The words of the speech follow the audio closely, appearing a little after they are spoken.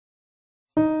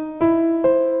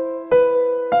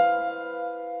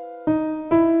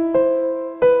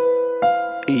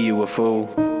Afool.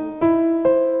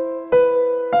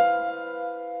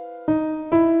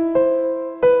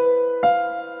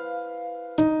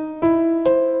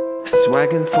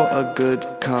 Swagging for a good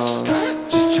cause,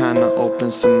 just trying to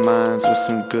open some minds with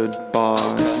some good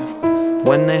bars.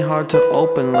 When they hard to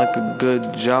open like a good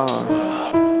jar,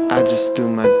 I just do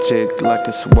my jig like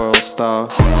it's world star.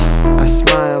 I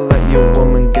smile, let your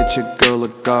woman get your girl a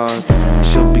guard.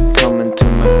 She'll be coming to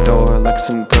my door like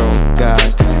some girl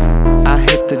guide. I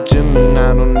hit the gym and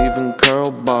I don't even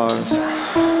curl bars.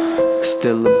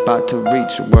 Still about to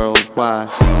reach worldwide.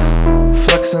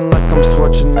 Flexing like I'm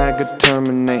Schwarzenegger,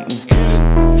 terminating.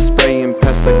 Spraying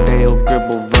pests like Dale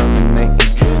Gribble, verminating.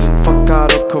 Fuck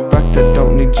autocorrect, I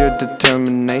don't need your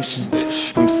determination.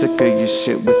 I'm sick of your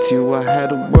shit, with you I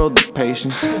had a world of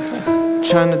patience.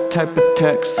 Trying to type a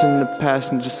text in the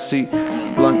passenger seat,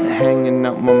 blunt hanging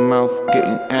out my mouth,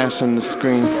 getting ash on the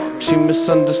screen. She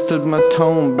misunderstood my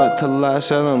tone, about to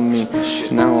lash out on me.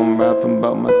 Now I'm rapping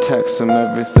about my texts and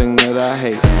everything that I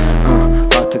hate.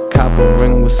 About to cop a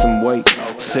ring with some weight.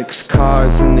 6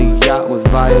 cars in the yacht with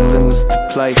violins to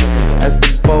play. As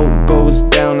the boat goes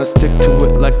down, I stick to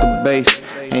it like a bass.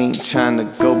 Ain't trying to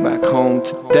go back home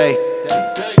today.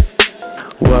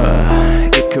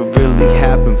 What? It could really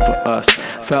happen for us.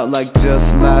 Felt like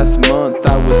just last month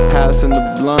I was passing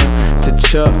the blunt to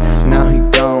Chuck. Now he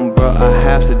gone, bro, I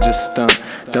have to just stunt.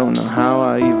 Don't know how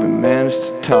I even managed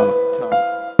to talk,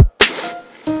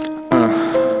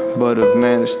 but I've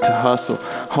managed to hustle.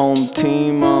 Home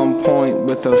team on point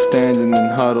without standing in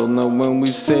huddle. Know when we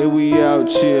say we out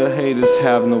here, haters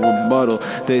have no rebuttal.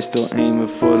 They still aiming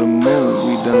for the moon,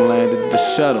 we done landed the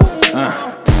shuttle.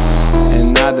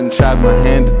 And I done tried my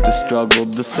hand at the struggle.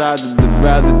 Decided I'd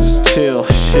rather just chill,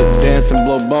 shit, dance and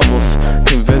blow bubbles.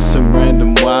 Convince some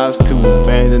random wives to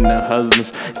abandon their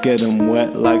husbands. Get them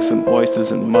wet like some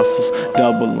oysters and mussels.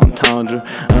 Double entendre.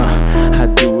 I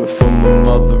do it for my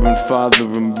mother and father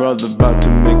and brother. About to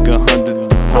make 100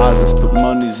 deposits, put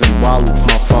monies in wallets,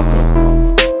 motherfucker.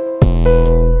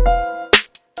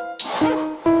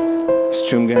 It's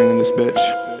Choom gang in this bitch.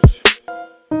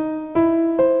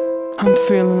 I'm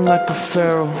feeling like a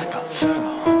pharaoh,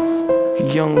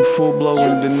 young fool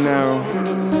blowing dinero,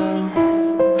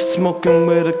 smoking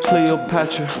with a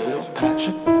Cleopatra.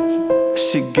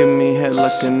 She give me head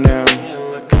like an arrow.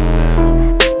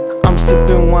 I'm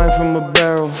sipping wine from a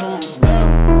barrel,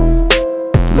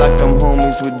 like I'm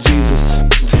homies with Jesus.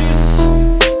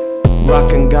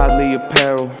 Rocking godly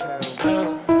apparel,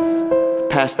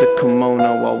 past the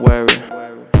kimono I'll wear it.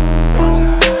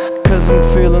 Cause I'm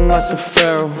feeling like a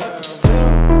pharaoh,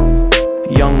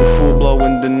 young fool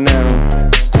blowing dinero,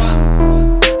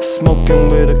 smoking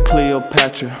with a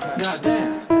Cleopatra.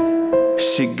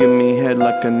 She give me head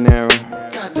like an arrow.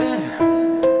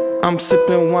 I'm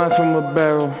sipping wine from a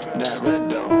barrel,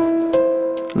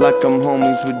 like I'm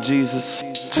homies with Jesus.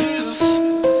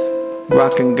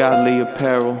 Rocking godly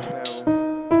apparel,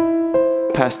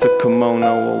 past the kimono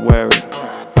I'll wear it.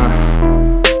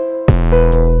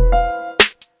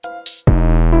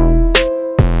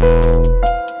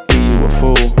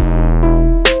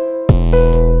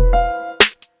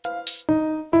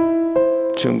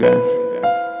 Choom gang.